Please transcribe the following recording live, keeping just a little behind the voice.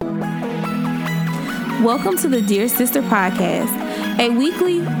Welcome to the Dear Sister Podcast, a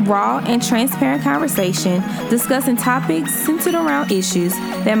weekly, raw, and transparent conversation discussing topics centered around issues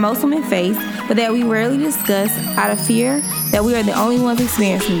that most women face, but that we rarely discuss out of fear that we are the only ones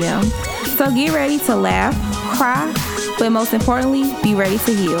experiencing them. So get ready to laugh, cry, but most importantly, be ready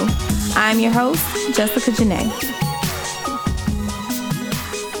to heal. I'm your host, Jessica Janae.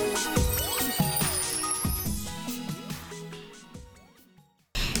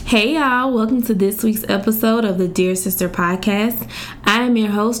 Hey y'all, welcome to this week's episode of the Dear Sister Podcast. I am your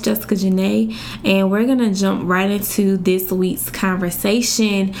host, Jessica Janae, and we're gonna jump right into this week's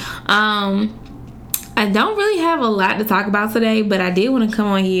conversation. I don't really have a lot to talk about today, but I did want to come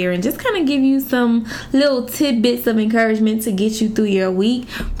on here and just kind of give you some little tidbits of encouragement to get you through your week.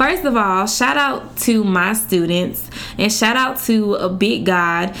 First of all, shout out to my students, and shout out to a big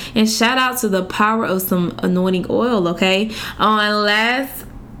God, and shout out to the power of some anointing oil, okay? On last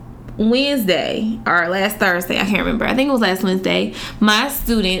Wednesday or last Thursday, I can't remember, I think it was last Wednesday, my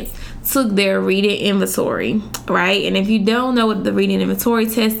students took their reading inventory, right? And if you don't know what the reading inventory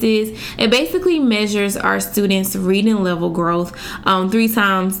test is, it basically measures our students' reading level growth 3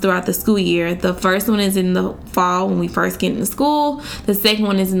 times throughout the school year. The first one is in the fall when we first get into school. The second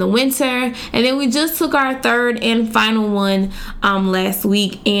one is in the winter. And then we just took our third and final one last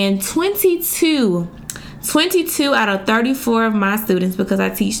week. And 22 out of 34 of my students, because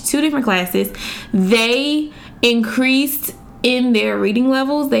I teach 2 different classes, they increased in their reading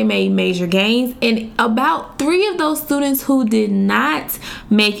levels. They made major gains. And about 3 of those students who did not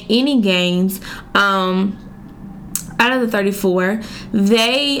make any gains out of the 34,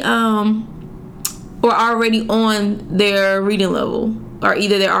 they were already on their reading level, or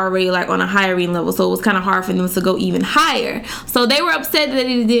either they're already like on a higher reading level, so it was kind of hard for them to go even higher. So they were upset that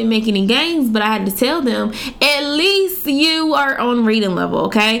they didn't make any gains, but I had to tell them, at least you are on reading level,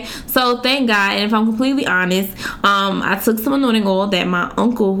 okay? So thank God. And if I'm completely honest, I took some anointing oil that my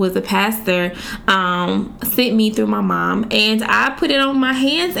uncle, who is a pastor, sent me through my mom, and I put it on my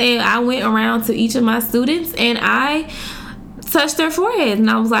hands, and I went around to each of my students, and I touched their foreheads, and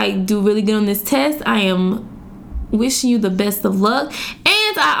I was like, do really good on this test. I am wishing you the best of luck.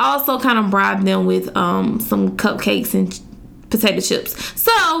 And I also kind of bribed them with some cupcakes and potato chips.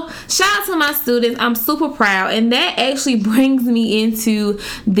 So shout out to my students. I'm super proud. And that actually brings me into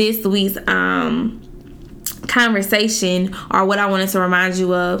this week's conversation, or what I wanted to remind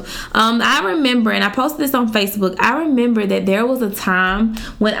you of. I remember, and I posted this on Facebook, I remember that there was a time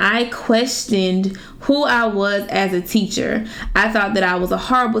when I questioned who I was as a teacher. I thought that I was a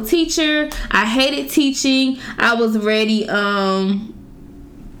horrible teacher. I hated teaching. I was ready for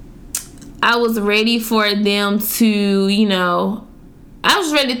them to, I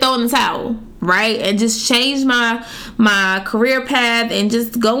was ready to throw in the towel, right? And just change my career path and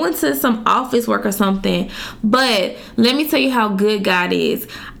just go into some office work or something. But let me tell you how good God is.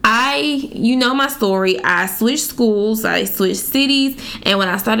 You know my story. I switched schools, I switched cities, and when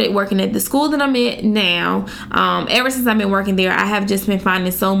I started working at the school that I'm at now, ever since I've been working there, I have just been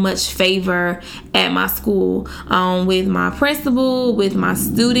finding so much favor at my school, with my principal, with my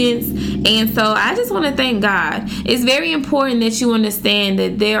students. And so I just want to thank God. It's very important that you understand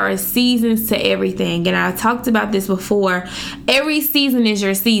that there are seasons to everything, and I talked about this before. Every season is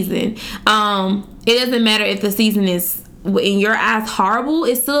your season. It doesn't matter if the season is, in your eyes, horrible.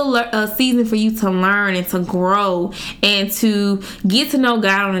 It's still a season for you to learn and to grow and to get to know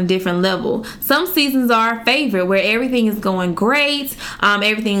God on a different level. Some seasons are our favorite, where everything is going great,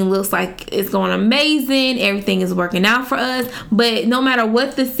 everything looks like it's going amazing, everything is working out for us. But no matter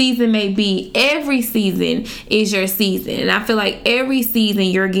what the season may be, every season is your season. And I feel like every season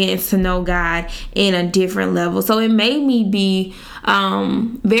you're getting to know God in a different level. So it made me be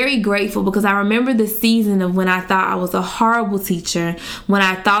very grateful, because I remember the season of when I thought I was a horrible teacher, when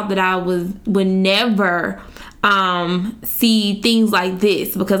I thought that I would never see things like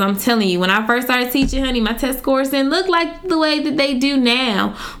this. Because I'm telling you, when I first started teaching, honey, my test scores didn't look like the way that they do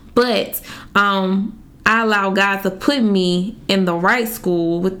now. But I allow God to put me in the right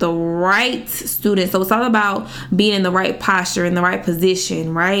school with the right students. So it's all about being in the right posture, in the right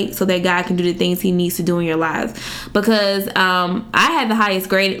position, right? So that God can do the things He needs to do in your lives. Because I had the highest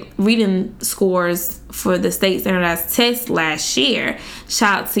grade reading scores for the state standardized test last year.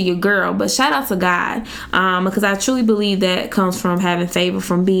 Shout out to your girl, but shout out to God, because I truly believe that comes from having favor,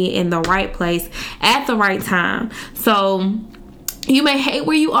 from being in the right place at the right time. So you may hate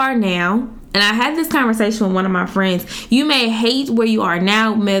where you are now. And I had this conversation with one of my friends. You may hate where you are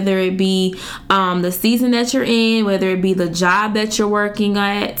now, whether it be the season that you're in, whether it be the job that you're working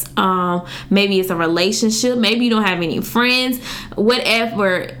at, maybe it's a relationship, maybe you don't have any friends,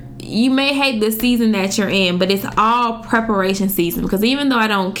 whatever. you may hate the season that you're in, but it's all preparation season. Because even though I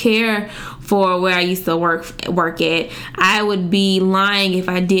don't care for where I used to work at, I would be lying if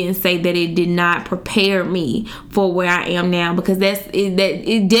I didn't say that it did not prepare me for where I am now, because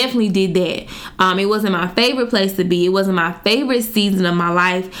it definitely did that. It wasn't my favorite place to be. It wasn't my favorite season of my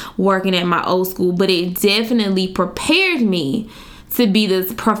life working at my old school, but it definitely prepared me to be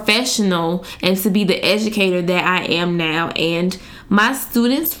this professional and to be the educator that I am now. And my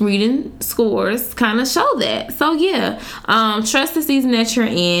students' reading scores kind of show that. So yeah, trust the season that you're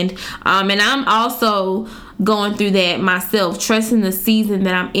in. And I'm also going through that myself, trusting the season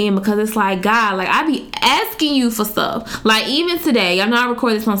that I'm in, because it's like, God, like, I be asking you for stuff. Like, even today, I know I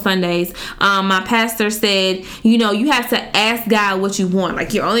record this on Sundays, my pastor said, you have to ask God what you want.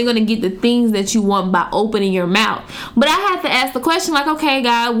 Like, you're only going to get the things that you want by opening your mouth. But I have to ask the question, like, okay,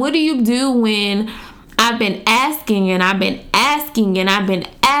 God, what do you do when I've been asking and I've been asking and I've been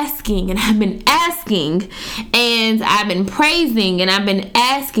asking and I've been asking, and I've been praising and I've been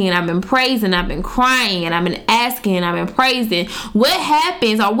asking and I've been praising, I've been crying and I've been asking and I've been praising? What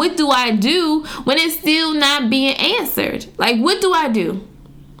happens, or what do I do when it's still not being answered? Like, what do I do?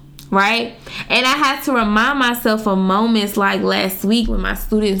 Right? And I had to remind myself of moments like last week when my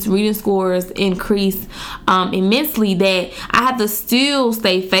students' reading scores increased immensely, that I have to still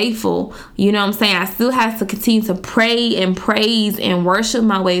stay faithful. You know what I'm saying? I still have to continue to pray and praise and worship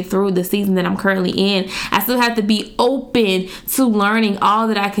my way through the season that I'm currently in. I still have to be open to learning all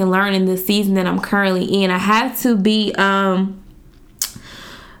that I can learn in the season that I'm currently in. I have to be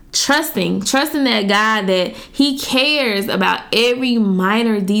trusting that God, that he cares about every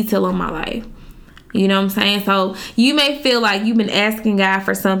minor detail of my life. You know what I'm saying? So you may feel like you've been asking God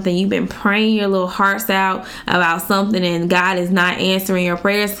for something, you've been praying your little hearts out about something, and God is not answering your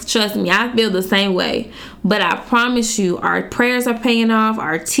prayers. Trust me, I feel the same way. But I promise you, our prayers are paying off,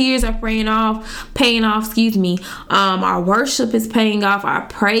 our tears are paying off, our worship is paying off, our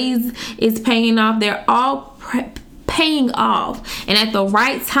praise is paying off. They're all paying off. And at the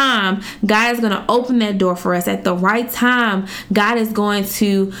right time, God is going to open that door for us. At the right time, God is going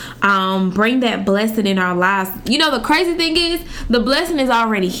to bring that blessing in our lives. The crazy thing is, the blessing is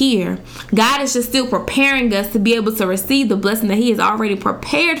already here. God is just still preparing us to be able to receive the blessing that he has already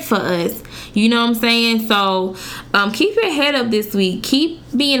prepared for us. You know what I'm saying? So keep your head up this week. Keep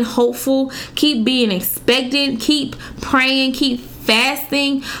being hopeful. Keep being expectant. Keep praying. Keep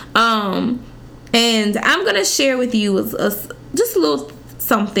fasting. And I'm going to share with you just a little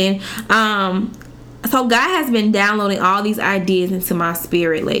something. So God has been downloading all these ideas into my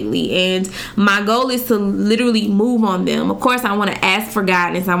spirit lately, and my goal is to literally move on them. Of course, I want to ask for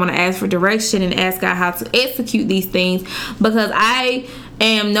guidance. I want to ask for direction and ask God how to execute these things, because I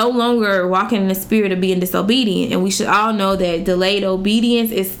am no longer walking in the spirit of being disobedient. And we should all know that delayed obedience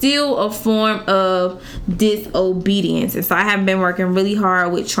is still a form of disobedience. And so I have been working really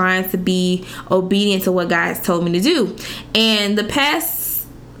hard with trying to be obedient to what God has told me to do. And the past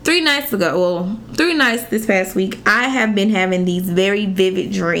 3 nights this past week, I have been having these very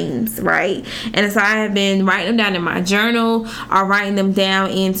vivid dreams, right? And so I have been writing them down in my journal, or writing them down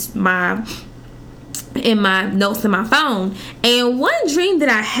in my notes in my phone. And one dream that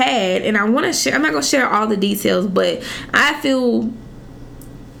I had, and I want to share, I'm not going to share all the details, but I feel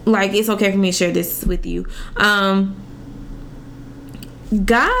like it's okay for me to share this with you.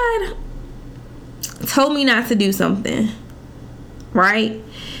 God told me not to do something, right?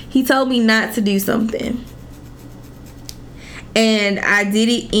 He told me not to do something, and I did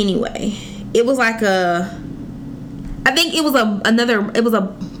it anyway. It was like a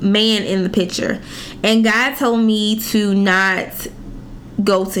man in the picture, and God told me to not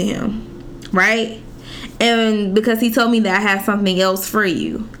go to him, right? And because he told me that I have something else for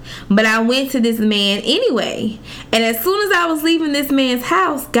you. But I went to this man anyway, and as soon as I was leaving this man's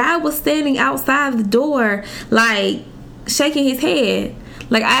house, God was standing outside the door, like shaking his head.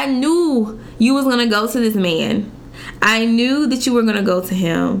 Like, I knew you was gonna go to this man. I knew that you were gonna go to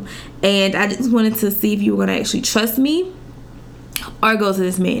him, and I just wanted to see if you were gonna actually trust me or go to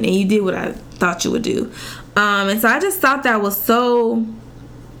this man. And you did what I thought you would do. And so I just thought that was so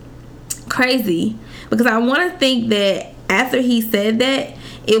crazy, because I want to think that after he said that,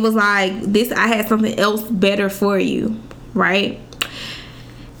 it was like, this, I had something else better for you, right?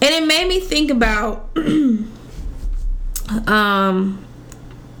 And it made me think about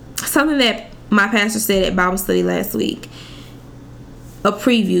something that my pastor said at Bible study last week. A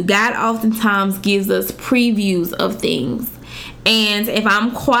preview. God oftentimes gives us previews of things. And if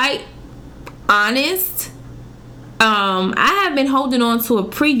I'm quite honest, I have been holding on to a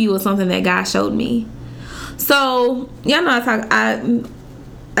preview of something that God showed me. So, y'all know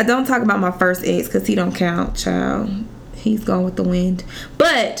I don't talk about my first ex because he don't count, child. He's gone with the wind.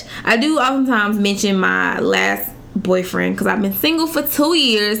 But I do oftentimes mention my last boyfriend because I've been single for 2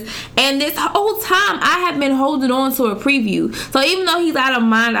 years, and this whole time I have been holding on to a preview. So even though he's out of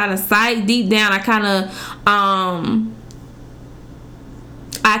mind, out of sight, deep down I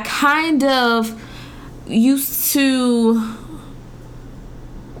kind of used to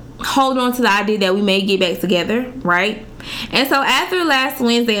hold on to the idea that we may get back together, right? And so after last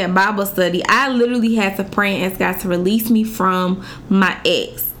Wednesday at Bible study, I literally had to pray and ask God to release me from my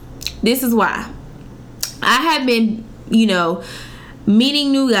ex. This is why. I have been,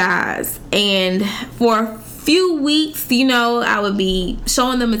 meeting new guys, and for a few weeks, I would be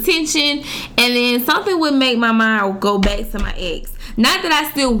showing them attention, and then something would make my mind go back to my ex. Not that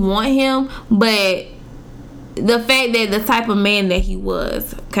I still want him, but the fact that the type of man that he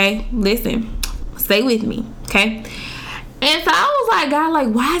was. Okay, listen, stay with me, okay? And so I was like, God, like,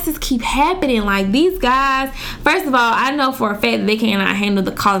 why does this keep happening? Like, these guys, first of all, I know for a fact that they cannot handle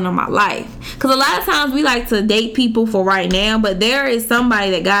the calling of my life. Because a lot of times we like to date people for right now, but there is somebody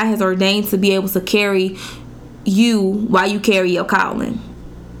that God has ordained to be able to carry you while you carry your calling.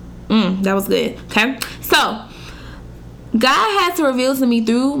 That was good. Okay, so God had to reveal to me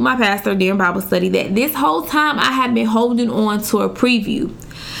through my pastor during Bible study that this whole time I have been holding on to a preview.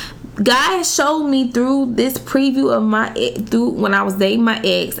 God showed me through this preview of through when I was dating my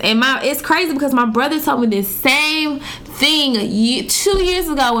ex, and it's crazy because my brother told me this same thing 2 years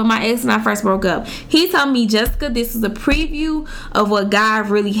ago when my ex and I first broke up. He told me, Jessica, this is a preview of what God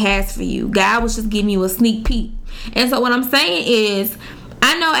really has for you. God was just giving you a sneak peek. And so what I'm saying is,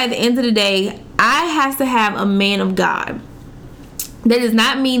 I know at the end of the day, I have to have a man of God. That does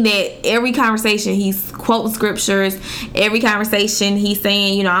not mean that every conversation he's quoting scriptures, every conversation he's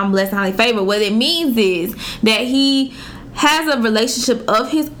saying, I'm blessed and highly favored. What it means is that he has a relationship of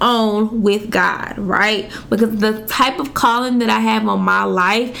his own with God, right? Because the type of calling that I have on my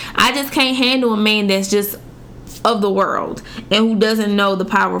life, I just can't handle a man that's just of the world and who doesn't know the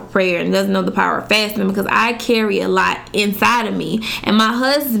power of prayer and doesn't know the power of fasting, because I carry a lot inside of me, and my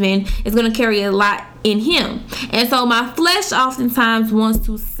husband is going to carry a lot in him. And so my flesh oftentimes wants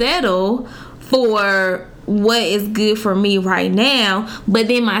to settle for what is good for me right now, but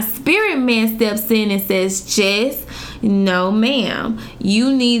then my spirit man steps in and says, Jess, no ma'am,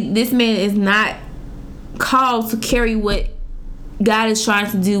 this man is not called to carry what God is trying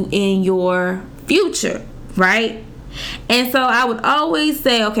to do in your future, right? And so I would always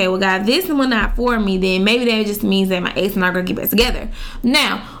say, okay, well, God, this is not for me, then maybe that just means that my ex and I are going to get back together.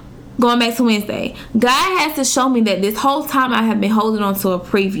 Now, going back to Wednesday, God has to show me that this whole time I have been holding on to a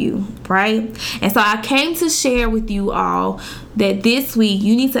preview, right? And so I came to share with you all that this week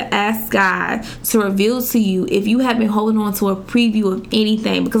you need to ask God to reveal to you if you have been holding on to a preview of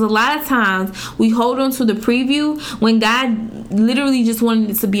anything, because a lot of times we hold on to the preview when God literally just wanted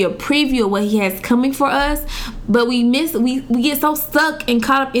it to be a preview of what he has coming for us, but we get so stuck and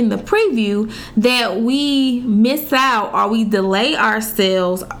caught up in the preview that we miss out, or we delay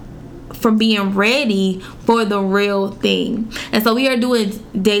ourselves from being ready for the real thing. And so we are doing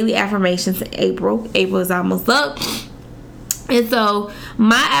daily affirmations in April. April is almost up. And so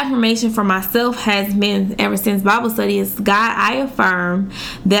my affirmation for myself has been, ever since Bible study, is, God, I affirm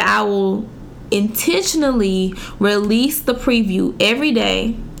that I will intentionally release the preview every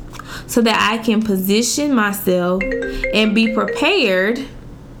day so that I can position myself and be prepared,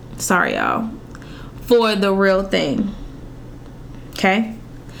 sorry y'all, for the real thing. Okay?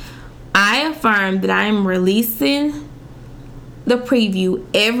 I affirm that I am releasing the preview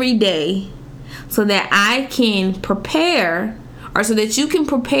every day so that I can prepare, or so that you can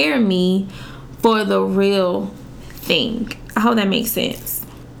prepare me for the real thing. I hope that makes sense.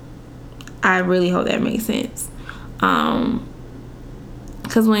 I really hope that makes sense.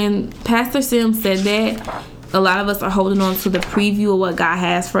 Because when Pastor Sim said that, a lot of us are holding on to the preview of what God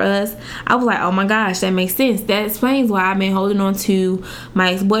has for us. I was like, oh my gosh, that makes sense. That explains why I've been holding on to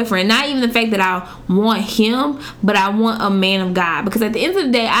my ex-boyfriend. Not even the fact that I want him, but I want a man of God. Because at the end of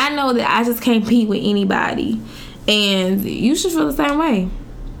the day, I know that I just can't compete with anybody. And you should feel the same way.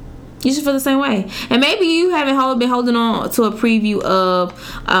 You should feel the same way. And maybe you haven't been holding on to a preview of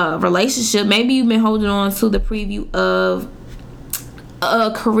a relationship. Maybe you've been holding on to the preview of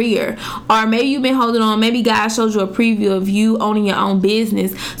a career, or maybe you've been holding on, maybe God showed you a preview of you owning your own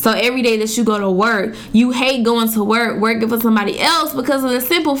business. So every day that you go to work, you hate going to work, working for somebody else, because of the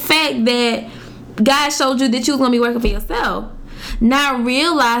simple fact that God showed you that you was going to be working for yourself. Not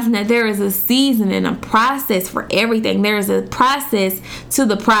realizing that there is a season and a process for everything. There is a process to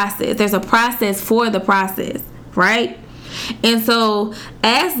the process. There's a process for the process, right? And so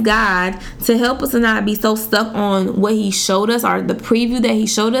ask God to help us to not be so stuck on what he showed us or the preview that he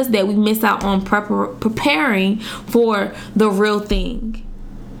showed us that we miss out on preparing for the real thing,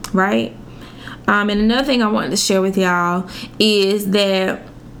 right? And another thing I wanted to share with y'all is that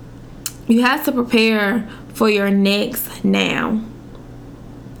you have to prepare for your next now.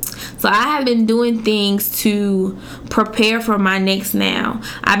 So I have been doing things to prepare for my next now.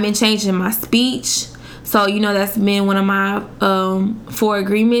 I've been changing my speech. So, that's been one of my 4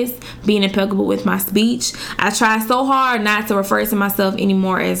 agreements, being impeccable with my speech. I try so hard not to refer to myself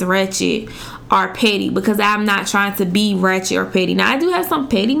anymore as ratchet or petty, because I'm not trying to be ratchet or petty. Now, I do have some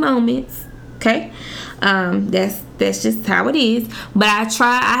petty moments, okay? That's just how it is. But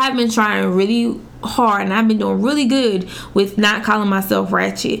I have been trying really hard, and I've been doing really good with not calling myself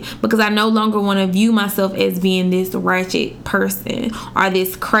ratchet, because I no longer want to view myself as being this ratchet person or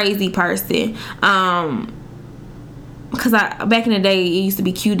this crazy person. Because back in the day, it used to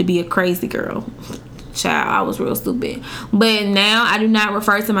be cute to be a crazy girl. Child, I was real stupid. But now I do not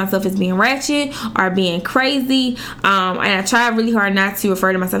refer to myself as being ratchet or being crazy. And I try really hard not to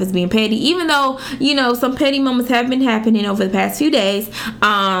refer to myself as being petty, even though, some petty moments have been happening over the past few days.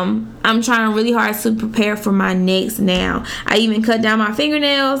 I'm trying really hard to prepare for my next now. I even cut down my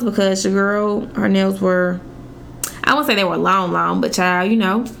fingernails because your girl, her nails were, I won't say they were long, but child,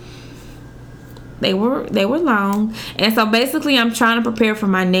 they were long. And so basically I'm trying to prepare for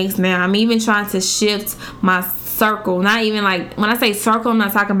my next now. I'm even trying to shift my circle. Not even like, when I say circle, I'm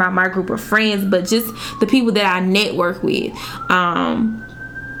not talking about my group of friends, but just the people that I network with.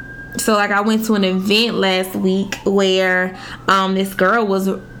 So like, I went to an event last week where this girl was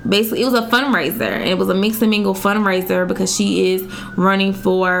basically, it was a fundraiser, and it was a mix and mingle fundraiser because she is running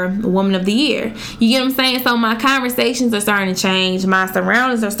for Woman of the Year. You get what I'm saying? So my conversations are starting to change, my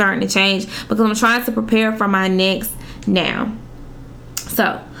surroundings are starting to change, because I'm trying to prepare for my next now.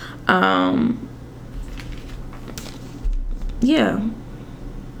 So yeah,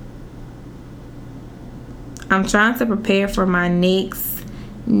 I'm trying to prepare for my next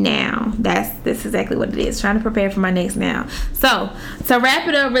now. That's exactly what it is, trying to prepare for my next now. So to wrap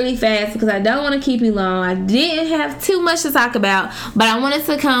it up really fast, because I don't want to keep you long, I didn't have too much to talk about, but I wanted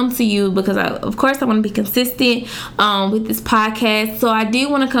to come to you because of course I want to be consistent with this podcast. So I do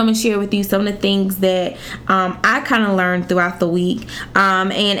want to come and share with you some of the things that I kind of learned throughout the week,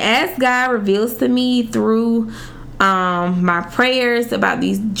 and as God reveals to me through my prayers about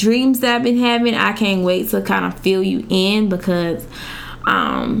these dreams that I've been having, I can't wait to kind of fill you in, because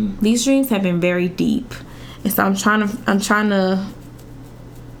these dreams have been very deep, and so I'm trying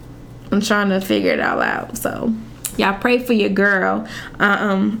to figure it all out. So y'all pray for your girl.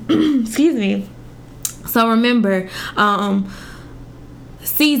 Excuse me. So remember,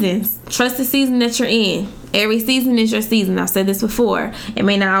 seasons. Trust the season that you're in. Every season is your season. I've said this before. It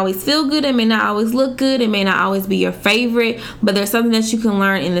may not always feel good. It may not always look good. It may not always be your favorite. But there's something that you can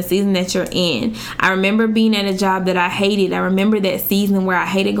learn in the season that you're in. I remember being at a job that I hated. I remember that season where I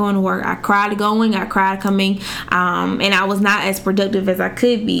hated going to work. I cried going. I cried coming. And I was not as productive as I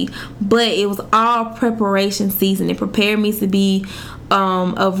could be. But it was all preparation season. It prepared me to be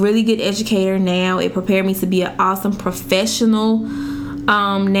a really good educator now. It prepared me to be an awesome professional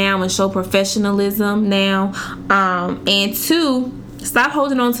now, and show professionalism now. And 2, stop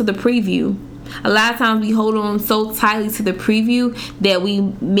holding on to the preview. A lot of times we hold on so tightly to the preview that we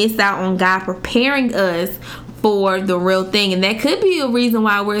miss out on God preparing us for the real thing. And that could be a reason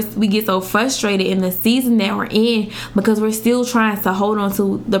why we get so frustrated in the season that we're in, because we're still trying to hold on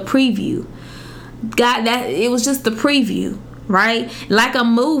to the preview. God, that it was just the preview. Right? Like a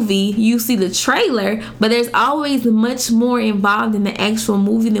movie, you see the trailer, but there's always much more involved in the actual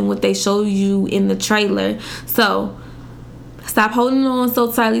movie than what they show you in the trailer. So stop holding on so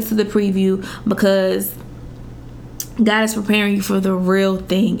tightly to the preview, because God is preparing you for the real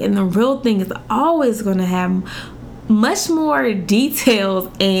thing, and the real thing is always going to have much more details,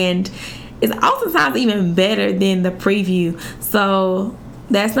 and it's oftentimes even better than the preview. So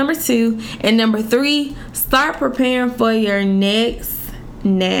that's number 2. And number 3, start preparing for your next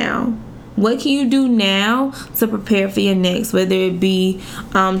now. What can you do now to prepare for your next? Whether it be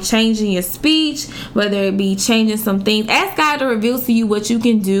changing your speech, whether it be changing some things. Ask God to reveal to you what you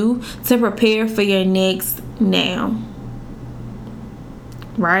can do to prepare for your next now.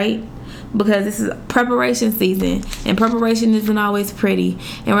 Right? because this is preparation season, and preparation isn't always pretty.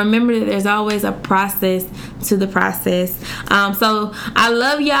 And remember that there's always a process to the process. So I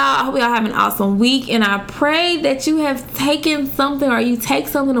love y'all. I hope y'all have an awesome week, and I pray that you have taken something, or you take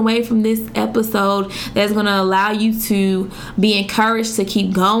something away from this episode that's going to allow you to be encouraged to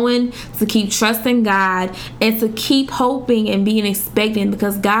keep going, to keep trusting God, and to keep hoping and being expectant,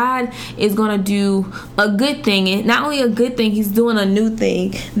 because God is going to do a good thing. And not only a good thing, he's doing a new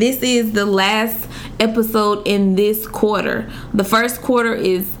thing. This is the last episode in this quarter. The first quarter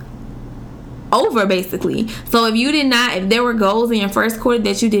is over, basically. So if there were goals in your first quarter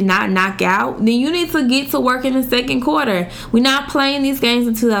that you did not knock out, then you need to get to work in the second quarter. We're not playing these games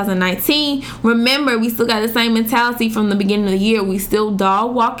in 2019. Remember, we still got the same mentality from the beginning of the year. We still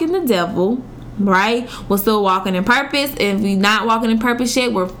dog walking the devil, right? We're still walking in purpose. If we're not walking in purpose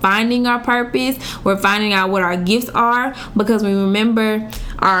yet, we're finding our purpose. We're finding out what our gifts are, because we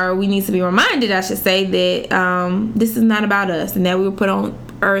need to be reminded, I should say, that this is not about us, and that we were put on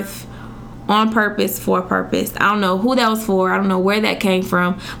earth on purpose, for purpose. I don't know who that was for. I don't know where that came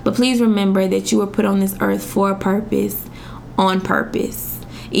from. But please remember that you were put on this earth for a purpose, on purpose.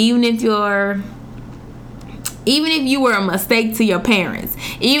 Even if you were a mistake to your parents,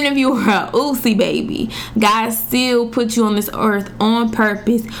 even if you were a oopsie baby, God still put you on this earth on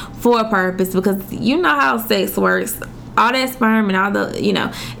purpose, for a purpose, because you know how sex works. All that sperm and all the,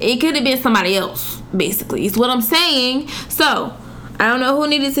 it could have been somebody else, basically. It's what I'm saying. So I don't know who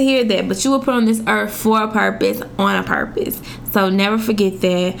needed to hear that, but you were put on this earth for a purpose, on a purpose. So never forget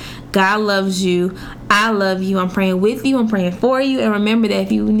that. God loves you. I love you. I'm praying with you. I'm praying for you. And remember that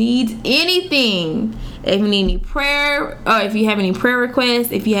if you need anything, if you need any prayer, or if you have any prayer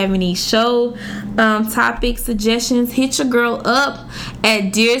requests, if you have any show topic suggestions, hit your girl up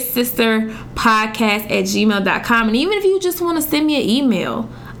at dearsisterpodcast@gmail.com. And even if you just want to send me an email,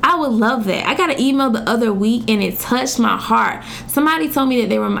 I would love that. I got an email the other week and it touched my heart. Somebody told me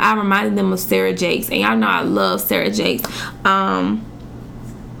that I reminded them of Sarah Jakes, and y'all know I love Sarah Jakes.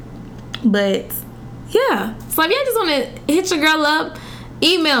 But yeah, so if y'all just want to hit your girl up,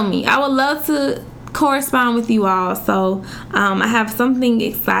 email me. I would love to correspond with you all. So I have something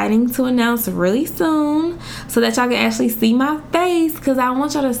exciting to announce really soon, so that y'all can actually see my face, because I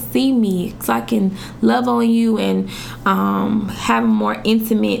want y'all to see me so I can love on you and have a more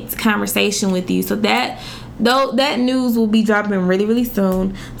intimate conversation with you. So that news will be dropping really, really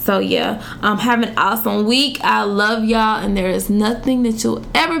soon. So yeah, have an awesome week. I love y'all, and there is nothing that you'll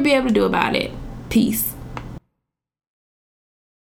ever be able to do about it. Peace.